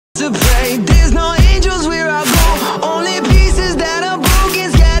to pray. There's no angels where I go, only pieces that are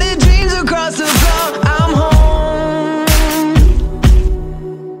broken, scattered dreams across the floor. I'm home.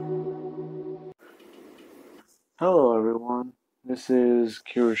 Hello everyone, this is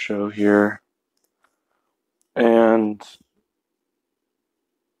Kirisho here, and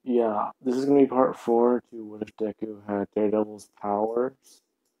yeah, this is going to be part 4 to what if Deku had Daredevil's powers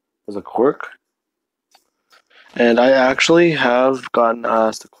as a quirk. And I actually have gotten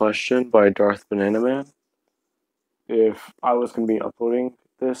asked a question by Darth Banana Man if I was going to be uploading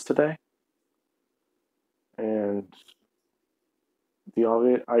this today, and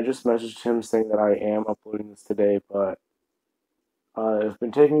I just messaged him saying that I am uploading this today, but I've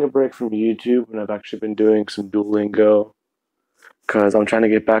been taking a break from YouTube and I've actually been doing some Duolingo because I'm trying to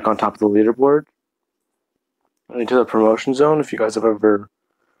get back on top of the leaderboard into the promotion zone if you guys have ever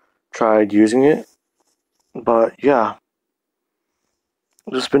tried using it. But yeah,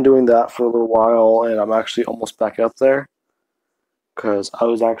 I've just been doing that for a little while and I'm actually almost back up there because I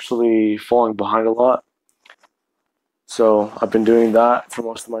was actually falling behind a lot. So I've been doing that for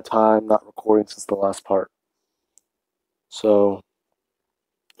most of my time, not recording since the last part. So,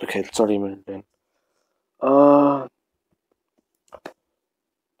 okay, that's already a minute in. I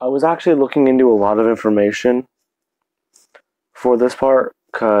was actually looking into a lot of information for this part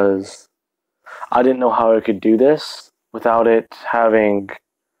because I didn't know how I could do this without it having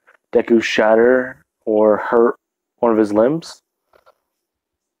Deku shatter or hurt one of his limbs.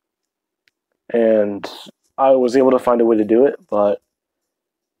 And I was able to find a way to do it, but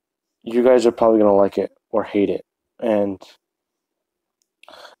you guys are probably going to like it or hate it. And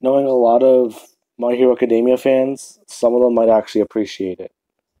knowing a lot of My Hero Academia fans, some of them might actually appreciate it.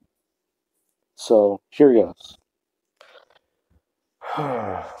 So, here goes.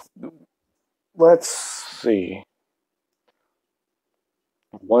 Let's see.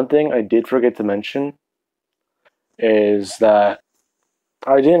 One thing I did forget to mention is that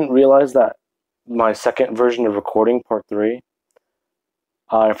I didn't realize that my second version of recording, part 3,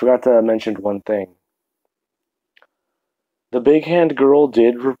 I forgot to mention one thing. The Big Hand Girl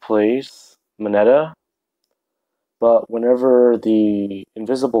did replace Mineta, but whenever the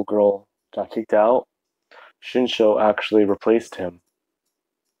Invisible Girl got kicked out, Shinsho actually replaced him.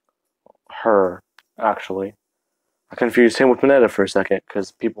 Her, actually. I confused him with Mineta for a second,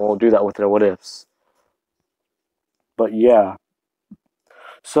 because people do that with their what-ifs. But yeah.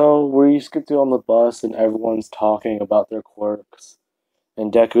 So, we skip to on the bus, and everyone's talking about their quirks.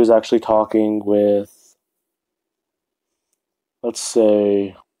 And Deku's actually talking with, let's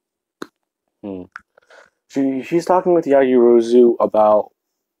say, she's talking with Yagirozu about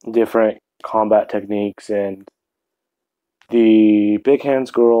different combat techniques, and the Big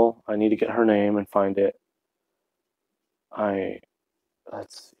Hands girl, I need to get her name and find it.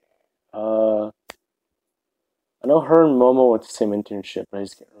 Let's see. I know her and Momo went to the same internship, but I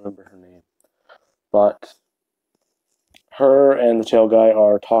just can't remember her name. But her and the tail guy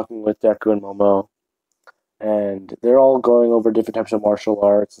are talking with Deku and Momo, and they're all going over different types of martial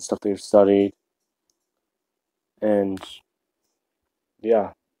arts and stuff they've studied. And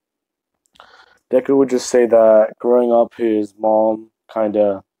yeah. Deku would just say that growing up, his mom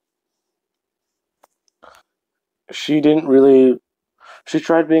she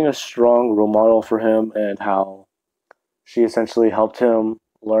tried being a strong role model for him, and how she essentially helped him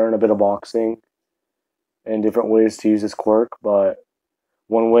learn a bit of boxing and different ways to use his quirk. But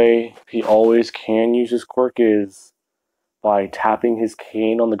one way he always can use his quirk is by tapping his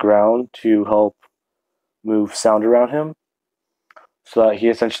cane on the ground to help move sound around him, so that he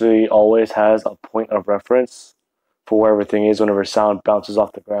essentially always has a point of reference for where everything is whenever sound bounces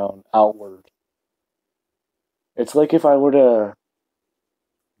off the ground outward. It's like if I were to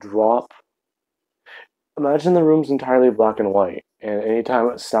drop. Imagine the room's entirely black and white, and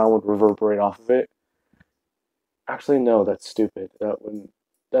anytime sound would reverberate off of it. Actually, no, that's stupid.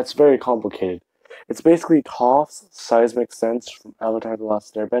 That's very complicated. It's basically Toph's seismic sense from Avatar: The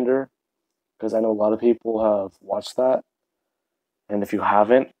Last Airbender, because I know a lot of people have watched that, and if you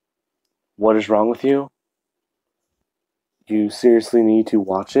haven't, what is wrong with you? You seriously need to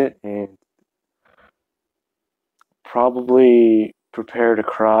watch it and probably prepare to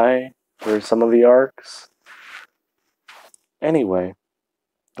cry for some of the arcs. Anyway,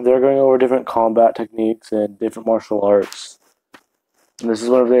 they're going over different combat techniques and different martial arts. And this is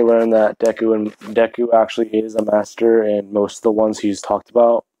whenever they learn that Deku actually is a master in most of the ones he's talked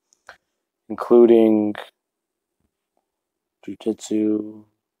about, including Jujutsu,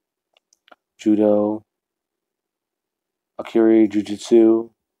 Judo, Akiri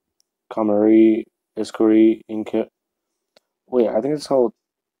Jujutsu, Kamari, Iskuri, Inka. Wait, I think it's called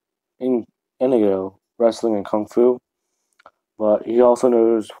in Inigo, wrestling and kung fu, but he also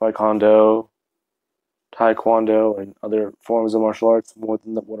knows taekwondo, and other forms of martial arts more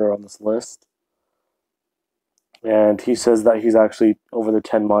than what are on this list. And he says that he's actually, over the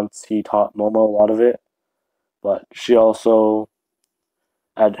 10 months, he taught Momo a lot of it, but she also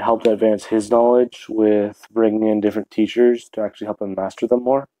had helped advance his knowledge with bringing in different teachers to actually help him master them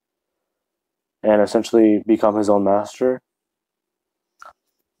more and essentially become his own master,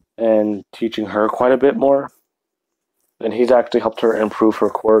 and teaching her quite a bit more. And he's actually helped her improve her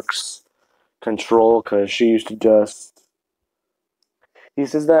quirks control because she used to just. He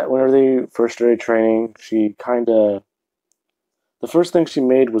says that whenever they first started training, she kind of. The first thing she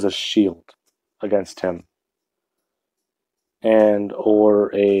made was a shield against him, and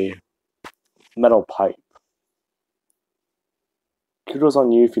or a metal pipe. Kudos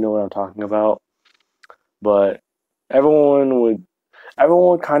on you if you know what I'm talking about. But everyone would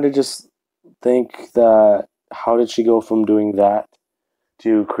everyone would kind of just think that how did she go from doing that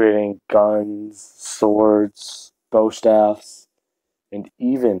to creating guns, swords, bow staffs, and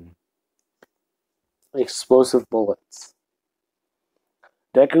even explosive bullets.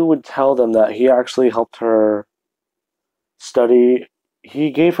 Deku would tell them that he actually helped her study.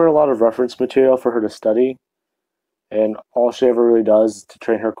 He gave her a lot of reference material for her to study, and all she ever really does to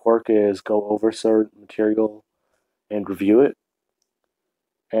train her quirk is go over certain material and review it.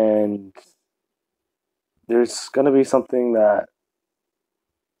 And there's going to be something that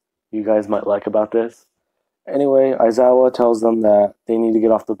you guys might like about this. Anyway, Aizawa tells them that they need to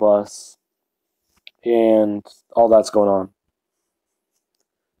get off the bus, and all that's going on.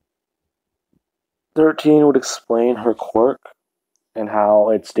 13 would explain her quirk and how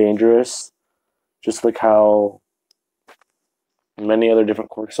it's dangerous, just like how many other different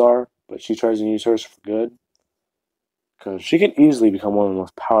quirks are, but she tries to use hers for good, because she can easily become one of the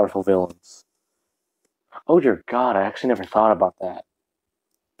most powerful villains. Oh dear God, I actually never thought about that.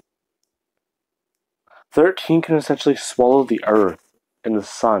 13 can essentially swallow the earth and the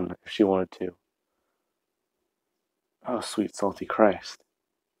sun if she wanted to. Oh, sweet salty Christ.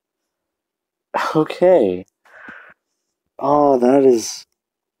 Okay. Oh, that is.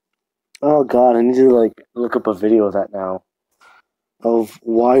 Oh God, I need to look up a video of that now. Of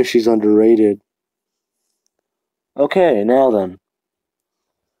why she's underrated. Okay, now then.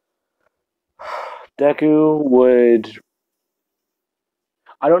 Deku would.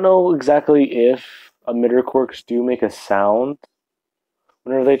 I don't know exactly if emitter quirks do make a sound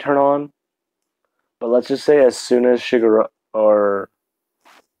whenever they turn on, but let's just say as soon as Shigaraki,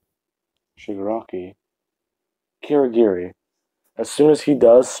 Kirigiri, as soon as he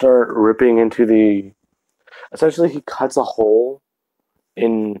does start ripping into the, essentially he cuts a hole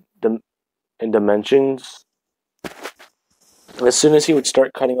in dimensions. As soon as he would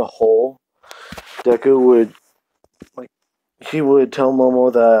start cutting a hole, Deku would he would tell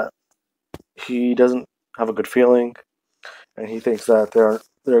Momo that he doesn't have a good feeling, and he thinks that they're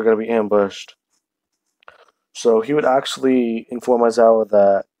going to be ambushed. So he would actually inform Aizawa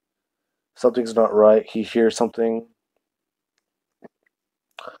that something's not right. He hears something,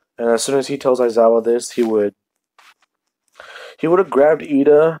 and as soon as he tells Aizawa this, he would have grabbed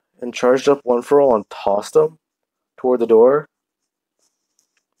Ida and charged up One for All and tossed him toward the door.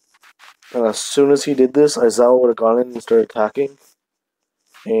 And as soon as he did this, Aizawa would have gone in and started attacking,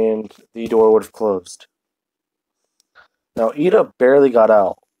 and the door would have closed. Now Ida barely got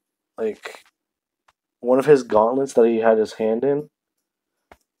out. One of his gauntlets that he had his hand in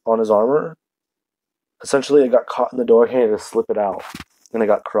on his armor, essentially it got caught in the door. He had to slip it out, and it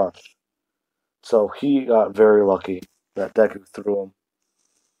got crushed. So he got very lucky that Deku threw him.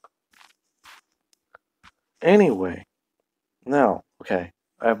 Anyway, now, okay,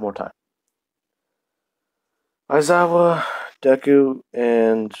 I have more time. Aizawa, Deku,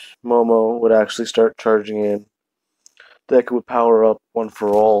 and Momo would actually start charging in. Deku would power up One for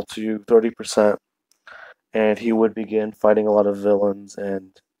All to 30%, and he would begin fighting a lot of villains,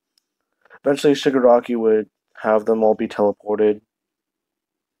 and eventually Shigaraki would have them all be teleported.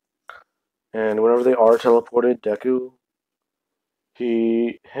 And whenever they are teleported, Deku,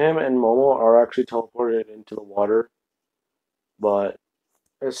 him and Momo are actually teleported into the water. But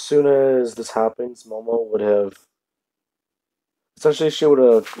as soon as this happens, Momo would have, essentially she would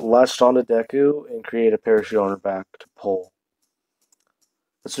have latched onto Deku and create a parachute on her back to pull.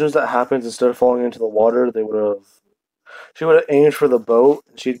 As soon as that happens, instead of falling into the water, she would have aimed for the boat,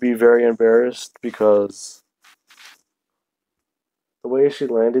 and she'd be very embarrassed because the way she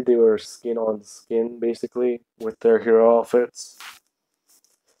landed, they were skin on skin, basically, with their hero outfits.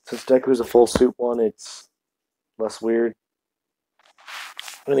 Since Deku's a full suit one, it's less weird.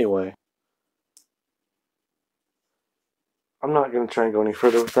 Anyway, I'm not going to try and go any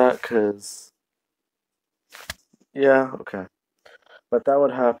further with that because, yeah, okay. But that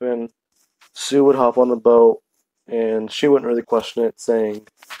would happen. Sue would hop on the boat and she wouldn't really question it, saying,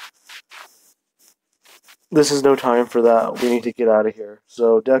 "This is no time for that. We need to get out of here."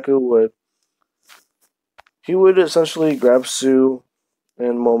 So Deku would he would essentially grab Sue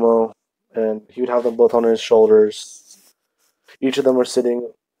and Momo, and he would have them both on his shoulders. Each of them are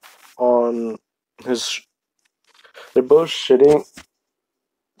sitting on his. They're both sitting.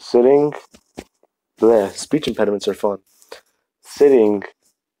 Bleh, speech impediments are fun. Sitting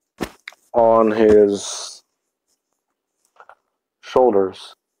on his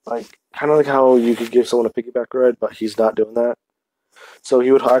shoulders, like kind of like how you could give someone a piggyback ride, but he's not doing that. So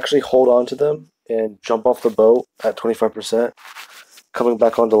he would actually hold on to them and jump off the boat at 25%, coming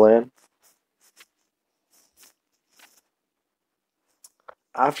back onto land.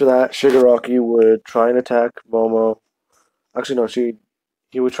 After that, Shigaraki would try and attack Momo. Actually, no,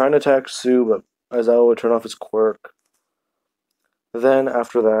 he would try and attack Sue, but Aizawa would turn off his quirk. Then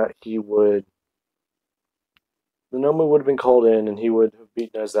after that, the Nomu would have been called in, and he would have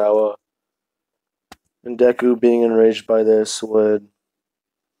beaten Aizawa. And Deku, being enraged by this,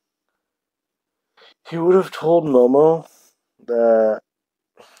 he would have told Momo that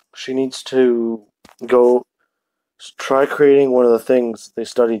she needs to go try creating one of the things they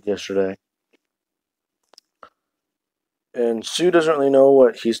studied yesterday. And Sue doesn't really know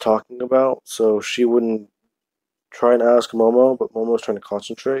what he's talking about, so she wouldn't try and ask Momo, but Momo's trying to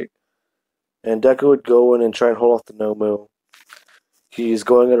concentrate. And Deku would go in and try and hold off the Nomu. He's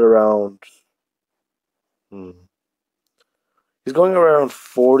going at around. He's going around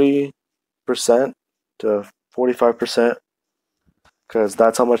 40% to 45%, because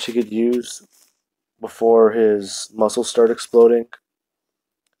that's how much he could use before his muscles start exploding.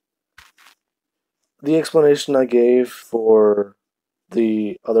 The explanation I gave for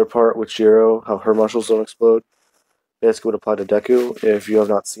the other part with Jiro, how her muscles don't explode, basically would apply to Deku. If you have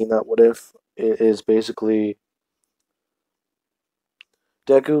not seen that, what if? It is basically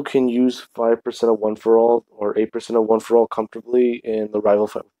Deku can use 5% of One For All or 8% of One For All comfortably in the rival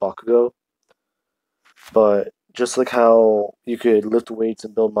fight with Bakugo. But just like how you could lift weights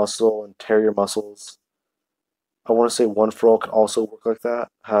and build muscle and tear your muscles, I want to say One For All can also work like that.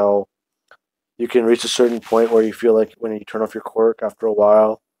 How you can reach a certain point where you feel like when you turn off your quirk after a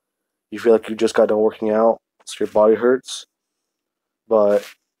while, you feel like you just got done working out, so your body hurts. But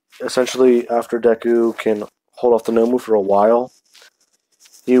essentially, after Deku can hold off the Nomu for a while,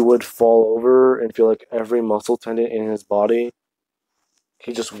 he would fall over and feel like every muscle tendon in his body.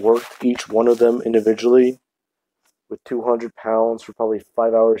 He just worked each one of them individually with 200 pounds for probably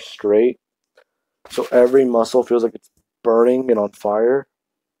 5 hours straight. So every muscle feels like it's burning and on fire.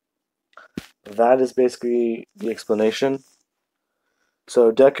 That is basically the explanation.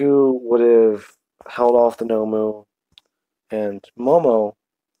 So Deku would have held off the Nomu, and Momo,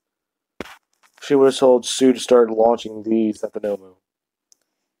 she would have told Sue to start launching these at the Nomu.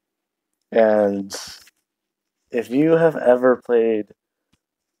 And if you have ever played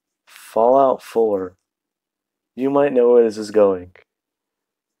Fallout 4, you might know where this is going.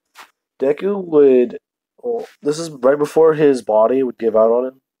 Deku would. Well, this is right before his body would give out on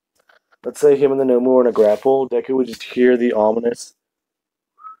him. Let's say him and the Nomu were in a grapple. Deku would just hear the ominous.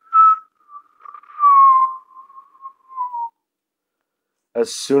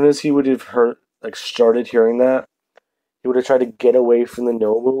 As soon as he would have heard, like, started hearing that, he would have tried to get away from the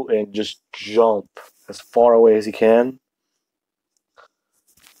Nomu and just jump as far away as he can.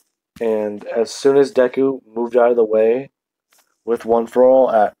 And as soon as Deku moved out of the way, with One For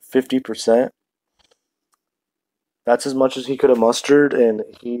All at 50%, that's as much as he could have mustered, and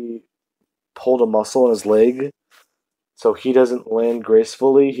he pulled a muscle in his leg, so he doesn't land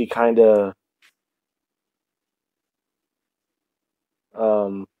gracefully. He kind of,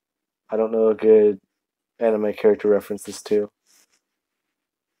 I don't know a good anime character reference this to.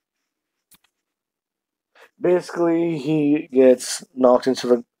 Basically, he gets knocked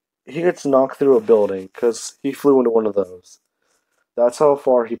through a building because he flew into one of those. That's how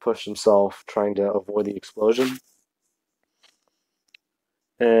far he pushed himself trying to avoid the explosion.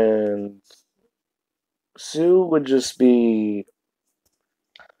 And Sue would just be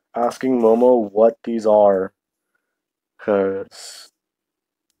asking Momo what these are, because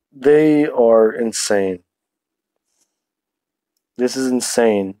they are insane. This is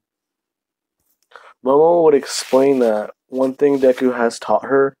insane. Momo would explain that one thing Deku has taught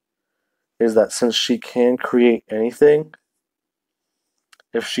her is that since she can create anything,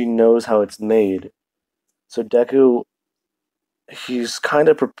 if she knows how it's made. So Deku he's kind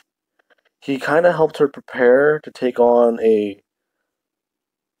of he kind of helped her prepare to take on a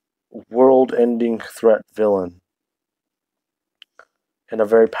world-ending threat villain, and a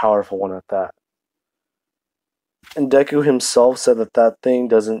very powerful one at that. And Deku himself said that that thing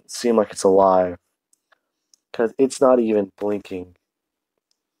doesn't seem like it's alive, because it's not even blinking.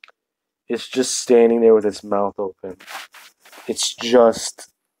 It's just standing there with its mouth open. It's just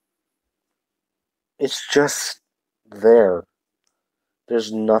it's just there.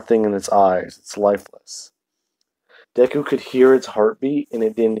 There's nothing in its eyes. It's lifeless. Deku could hear its heartbeat and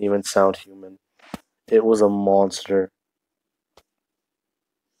it didn't even sound human. It was a monster.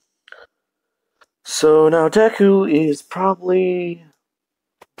 So now Deku is probably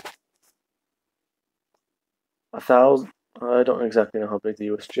 1,000. I don't exactly know how big the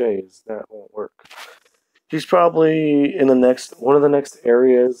USJ is. That won't work. He's probably in the next one of the next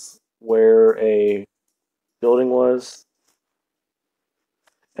areas where a building was.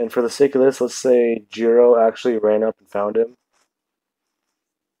 And for the sake of this, let's say Jiro actually ran up and found him.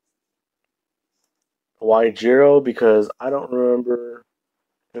 Why Jiro? Because I don't remember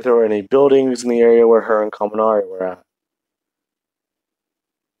if there were any buildings in the area where her and Kaminari were at.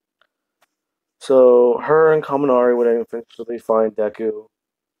 So her and Kaminari would eventually find Deku.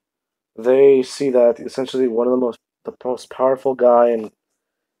 They see that essentially one of the most powerful guy in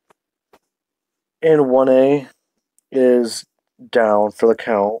 1A is down for the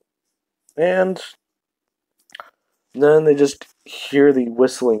count. And then they just hear the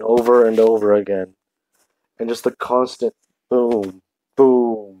whistling over and over again. And just the constant boom,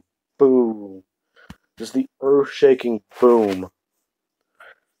 boom, boom. Just the earth-shaking boom.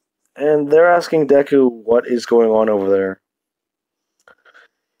 And they're asking Deku what is going on over there.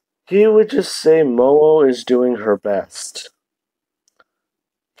 He would just say Momo is doing her best.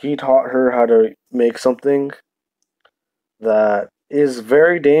 He taught her how to make something that is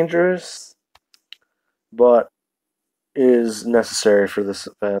very dangerous, but is necessary for this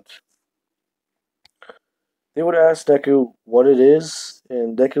event. They would ask Deku what it is,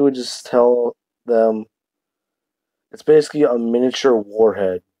 and Deku would just tell them it's basically a miniature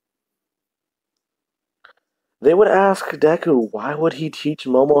warhead. They would ask Deku why would he teach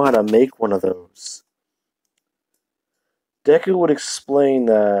Momo how to make one of those. Deku would explain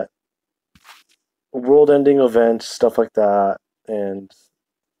that world-ending events, stuff like that, and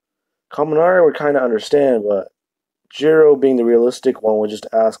Kaminari would kind of understand, but Jiro, being the realistic one, would just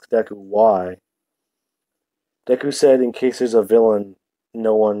ask Deku why. Deku said in case there's a villain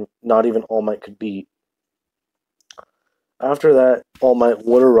no one, not even All Might, could beat. After that, All Might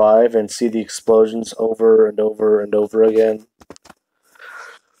would arrive and see the explosions over and over and over again.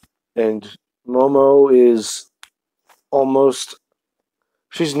 And Momo is almost...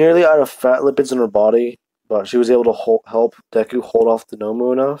 she's nearly out of fat lipids in her body, but she was able to help Deku hold off the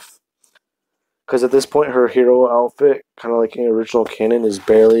Nomu enough. Because at this point, her hero outfit, kind of like in the original canon, is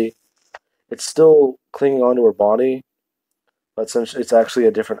barely... it's still clinging onto her body, but since it's actually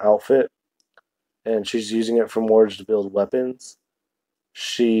a different outfit, and she's using it for more to build weapons,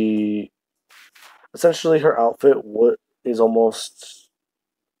 she... essentially, her outfit is almost...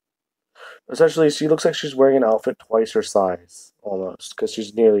 essentially, she looks like she's wearing an outfit twice her size, almost, because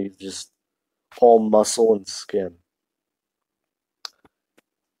she's nearly just all muscle and skin.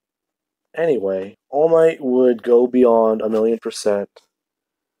 Anyway, All Might would go beyond 1,000,000%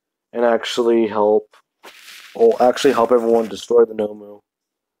 and actually help everyone destroy the Nomu.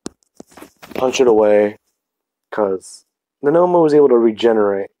 Punch it away, because the Nomu was able to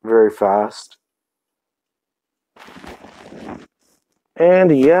regenerate very fast.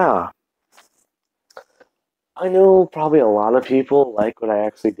 And yeah, I know probably a lot of people like what I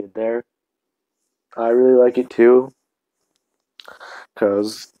actually did there. I really like it too,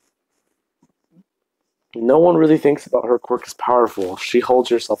 because no one really thinks about her quirk as powerful. She holds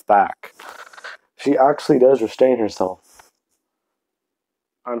herself back. She actually does restrain herself.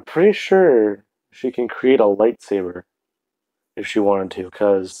 I'm pretty sure she can create a lightsaber if she wanted to,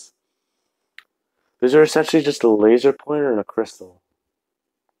 because these are essentially just a laser pointer and a crystal.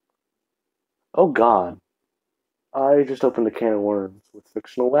 Oh god. I just opened a can of worms with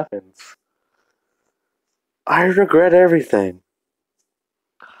fictional weapons. I regret everything.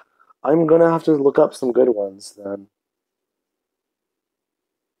 I'm gonna have to look up some good ones then.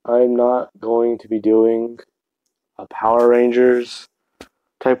 I'm not going to be doing a Power Rangers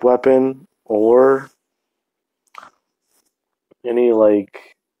type weapon or any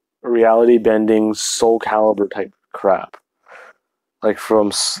like reality bending Soul Calibur type crap. Like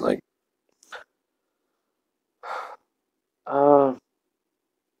from like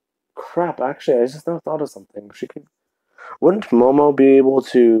crap, actually I just now thought of something. Wouldn't Momo be able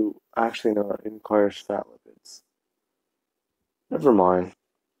to actually no, it requires fat lipids. Never mind.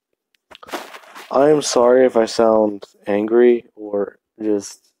 I am sorry if I sound angry or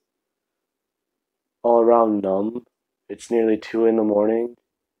just all around numb. It's nearly 2 in the morning.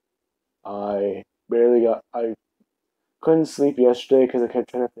 I couldn't sleep yesterday because I kept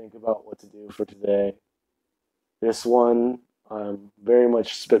trying to think about what to do for today. This one, I'm very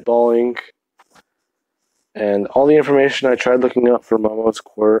much spitballing, and all the information I tried looking up for Momo's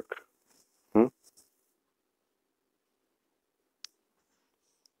quirk. Hmm?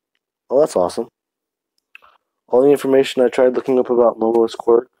 Oh, that's awesome. All the information I tried looking up about Momo's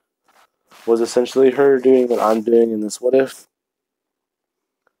quirk was essentially her doing what I'm doing in this what if.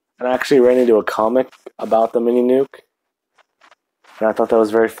 And I actually ran into a comic about the mini nuke, and I thought that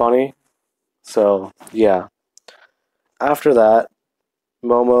was very funny. So, yeah. After that,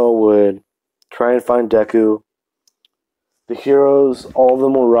 Momo would try and find Deku. The heroes, all of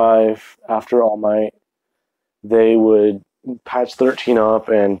them will arrive after All Might. They would patch 13 up,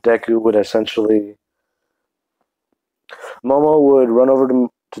 and Deku would essentially. Momo would run over to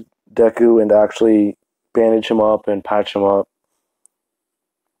Deku and actually bandage him up and patch him up.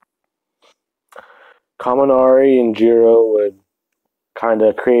 Kaminari and Jiro would kind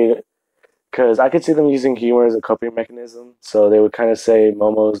of create. Because I could see them using humor as a coping mechanism, so they would kind of say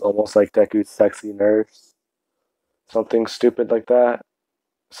Momo's almost like Deku's sexy nurse. Something stupid like that.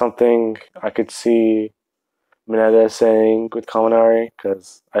 Something I could see Mineta saying with Kaminari,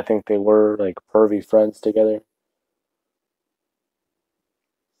 because I think they were like pervy friends together.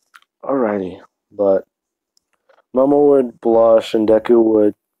 Alrighty, but Momo would blush and Deku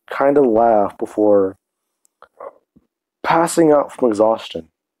would kind of laugh before passing out from exhaustion.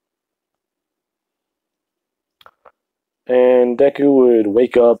 And Deku would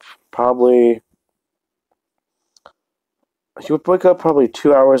wake up probably. He would wake up probably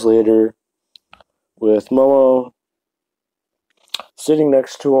 2 hours later with Momo sitting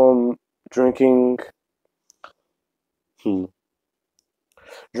next to him, drinking, hmm,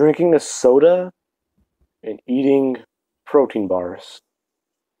 drinking a soda and eating protein bars.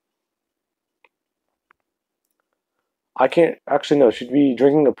 I can't actually no. She'd be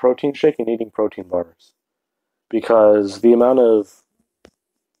drinking a protein shake and eating protein bars because the amount of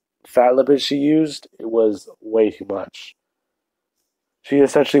fat lipids she used it was way too much. She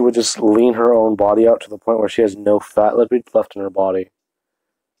essentially would just lean her own body out to the point where she has no fat lipids left in her body,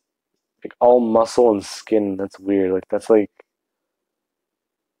 like all muscle and skin. That's weird. Like that's like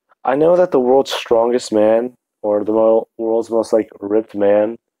I know that the world's strongest man or the world's most like ripped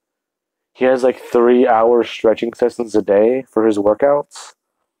man, he has like 3 hour stretching sessions a day for his workouts,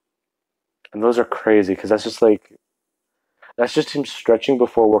 and those are crazy because that's just him stretching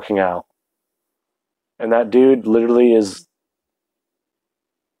before working out. And that dude literally is.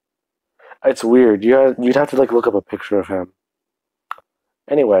 It's weird. You'd have to like look up a picture of him.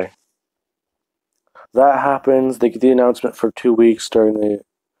 Anyway, that happens. They get the announcement for 2 weeks during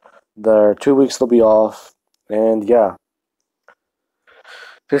their 2 weeks they'll be off, and yeah,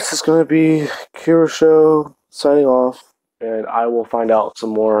 this is gonna be Kira Show signing off, and I will find out some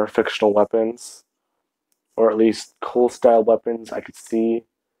more fictional weapons, or at least cool style weapons I could see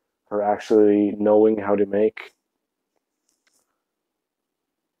her actually knowing how to make.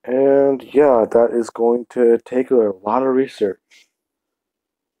 And yeah, that is going to take a lot of research.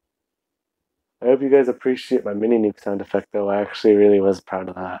 I hope you guys appreciate my mini nuke sound effect, though. I actually really was proud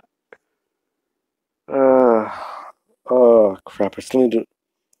of that. Uh, oh crap! I still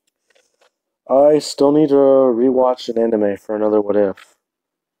need to rewatch an anime for another What If.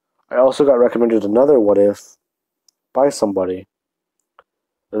 I also got recommended another What If by somebody.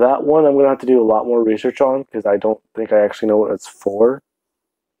 That one I'm gonna have to do a lot more research on because I don't think I actually know what it's for.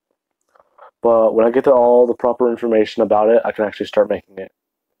 But when I get to all the proper information about it, I can actually start making it.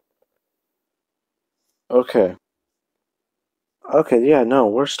 Okay. Okay, yeah, no,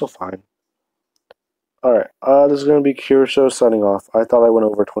 we're still fine. Alright, this is gonna be Kira Show signing off. I thought I went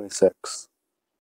over 26.